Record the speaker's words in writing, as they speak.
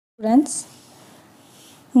Students,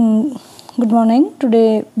 good morning.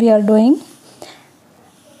 Today we are doing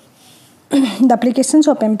the applications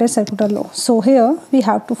of Ampere's circuital law. So here we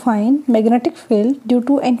have to find magnetic field due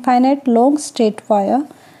to infinite long straight wire.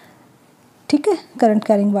 ठीक है, current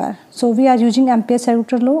carrying wire. So we are using ampere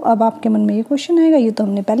circular law. अब आपके मन में ये question आएगा, ये तो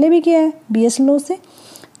हमने पहले भी किया है बीएस लॉ से.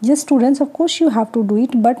 Yes students, of course you have to do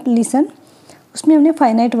it, but listen, उसमें हमने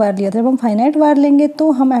फाइनाइट वायर लिया था. जब हम फाइनाइट वायर लेंगे तो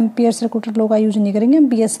हम एम्पेयर सर्कुलर लॉ का यूज नहीं करेंगे, हम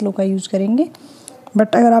बीएस लॉ का यूज करेंगे.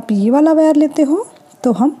 बट अगर आप ये वाला वायर लेते हो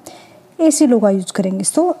तो हम एसी लॉ का यूज करेंगे.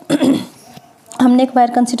 सो हमने एक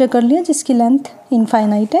वायर कंसिडर कर लिया जिसकी लेंथ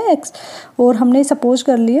इनफाइनाइट है एक्स, और हमने सपोज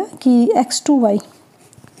कर लिया कि एक्स टू वाई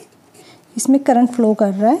इसमें करंट फ्लो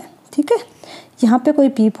कर रहा है. ठीक है, यहाँ पे कोई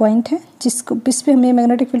पी पॉइंट है जिसको इस पे हमें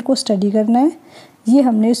मैग्नेटिक फील्ड को स्टडी करना है. ये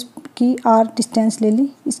हमने उसकी आर डिस्टेंस ले ली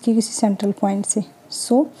इसकी किसी सेंट्रल पॉइंट से.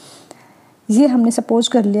 सो ये हमने सपोज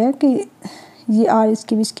कर लिया कि ये आर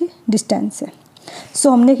इसकी बीच की डिस्टेंस है.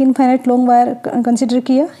 सो हमने एक इनफाइनाइट लॉन्ग वायर कंसिडर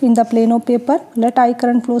किया in the plane of paper. Late I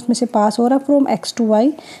current flows में से पास हो रहा from x to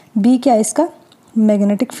Y. B क्या है, इसका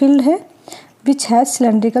मैग्नेटिक फील्ड है which has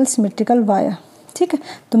cylindrical symmetrical wire. ठीक है,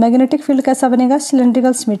 तो मैग्नेटिक फील्ड कैसा बनेगा,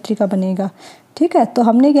 सिलेंड्रिकल सिमेट्री का बनेगा. ठीक है, तो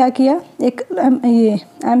हमने क्या किया, एक ये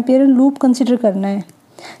एम्पियर लूप कंसिडर करना है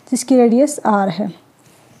जिसकी रेडियस आर है.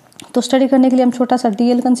 तो स्टडी करने के लिए हम छोटा सा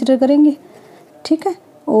डीएल कंसिडर करेंगे. ठीक है,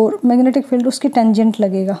 और मैग्नेटिक फील्ड उसकी टेंजेंट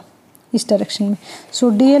लगेगा इस डायरेक्शन में. सो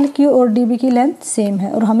डीएल की और डीबी की लेंथ सेम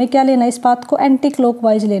है, और हमें क्या लेना है, इस पाथ को एंटी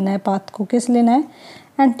क्लॉकवाइज लेना है. पाथ को किस लेना है,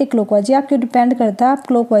 एंटी क्लॉकवाइज. ये आपके डिपेंड करता है, आप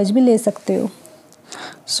क्लॉकवाइज भी ले सकते हो.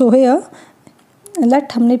 सो हियर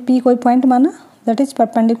लेट हमने पी कोई पॉइंट माना दैट इज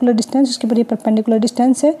परपेंडिकुलर डिस्टेंस, उसके ऊपर ये परपेंडिकुलर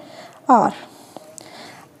डिस्टेंस है आर.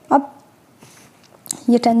 अब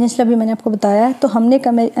ये टेंजेंशियल भी मैंने आपको बताया है. तो हमने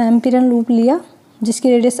एम्पिरियल लूप लिया जिसकी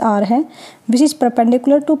रेडियस आर है which is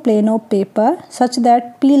perpendicular to plane of paper such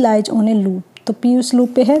that P lies on A loop. तो पी उस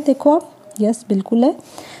लूप पे है, देखो आप, यस बिल्कुल है.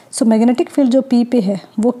 सो मैग्नेटिक फील्ड जो पी पे है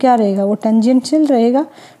वो क्या रहेगा, वो टेंजेंशियल रहेगा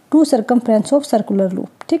to circumference of circular loop.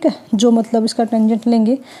 ठीक है, जो मतलब इसका टेंजेंट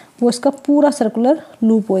लेंगे वो इसका पूरा सर्कुलर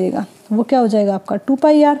लूप होएगा. वो क्या हो जाएगा आपका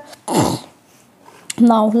 2πr.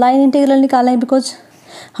 नाउ लाइन इंटीग्रल निकालें बिकॉज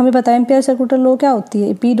हमें पता है एम्पेयर सर्कुलर लॉ क्या होती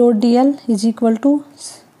है, B dot D L is equal to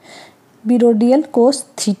be dot D L cos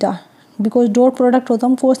theta. Because dot product होता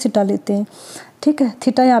है हम कोस थीटा लेते हैं. ठीक है,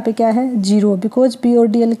 थीटा यहाँ पे क्या है, 0, बिकॉज बी और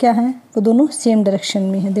डी एल क्या है, वो दोनों सेम डायरेक्शन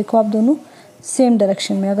में है. देखो आप, दोनों सेम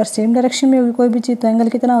डायरेक्शन में. अगर सेम डायरेक्शन में होगी कोई भी चीज़ तो एंगल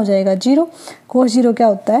कितना हो जाएगा, 0. कोस 0 क्या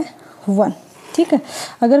होता है, 1. ठीक है,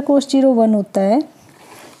 अगर कोस 0 1 होता है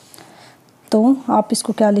तो आप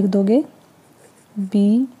इसको क्या लिख दोगे,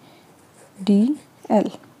 बी डी एल.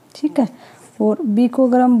 ठीक है, और बी को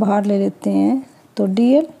अगर हम बाहर ले लेते हैं तो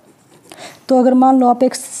डी एल. तो अगर मान लो आप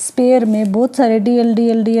एक स्पेयर में बहुत सारे डी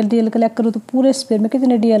एल कलेक्ट करो तो पूरे स्पेयर में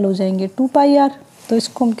कितने डी एल हो जाएंगे, 2πr. तो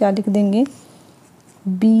इसको हम क्या लिख देंगे,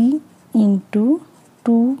 बी इंटू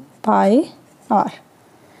 2πr.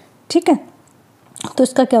 ठीक है, तो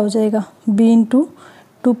इसका क्या हो जाएगा, b इंटू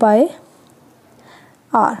 2πr.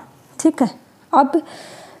 ठीक है, अब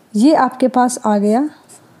ये आपके पास आ गया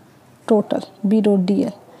total b dot D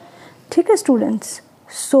L. ठीक है स्टूडेंट्स,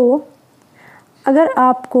 सो अगर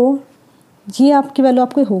आपको ये आपकी वैल्यू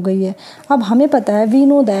आपको हो गई है. अब हमें पता है we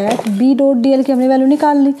know that b dot D L की हमने वैल्यू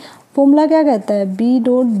निकाल ली. फॉर्मूला क्या कहता है, b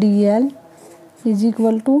dot D L is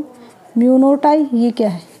equal to mu naught आई. ये क्या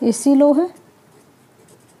है, एसी लॉ है.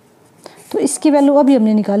 तो इसकी वैल्यू अभी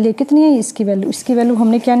हमने निकाल ली, कितनी है इसकी वैल्यू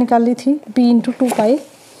हमने क्या निकाल ली थी, b इंटू 2πr.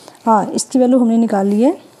 इसकी वैल्यू हमने निकाल ली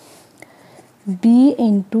है b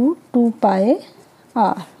into 2πr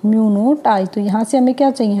mu naught आई. तो यहाँ से हमें क्या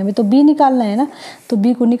चाहिए, हमें तो b निकालना है ना, तो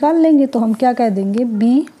b को निकाल लेंगे. तो हम क्या कह देंगे,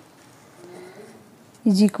 b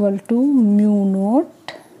is equal to mu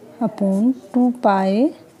naught upon 2π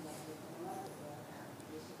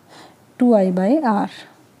 2i/r.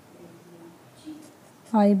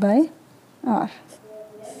 i/r.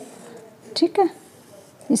 ठीक है,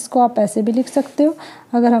 इसको आप ऐसे भी लिख सकते हो.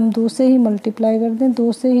 अगर हम 2 से ही मल्टीप्लाई कर दें,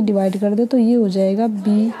 2 से ही डिवाइड कर दें, तो ये हो जाएगा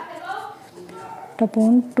b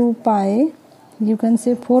upon 2π, you can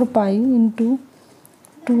say 4π into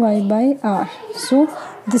 2i/r. So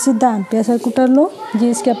this is the ampere circular law. ये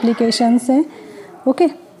इसके एप्लीकेशंस हैं. Okay,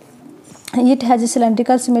 it has a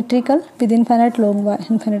cylindrical symmetrical with infinite long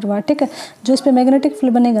infinite wire. ठीक है, जो इस पे मैग्नेटिक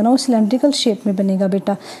फील्ड बनेगा ना वो सिलेंड्रिकल शेप में बनेगा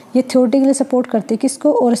बेटा. ये थ्योरेटिकली सपोर्ट करती है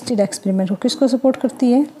किसको, ओरस्टेड एक्सपेरिमेंट को. किसको सपोर्ट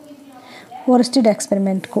करती है, वोरस्टेड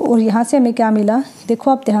एक्सपेरिमेंट को। और यहाँ से हमें क्या मिला,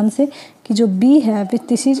 देखो आप ध्यान से कि जो B है which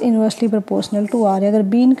this is inversely proportional to R। अगर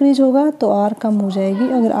B इंक्रीज होगा तो R कम हो जाएगी,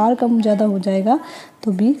 अगर R कम ज़्यादा हो जाएगा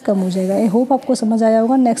तो B कम हो जाएगा। आई होप आपको समझ आया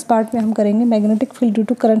होगा। नेक्स्ट पार्ट में हम करेंगे magnetic field due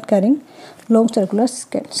to current carrying long circular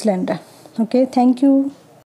cylinder. Okay, thank you.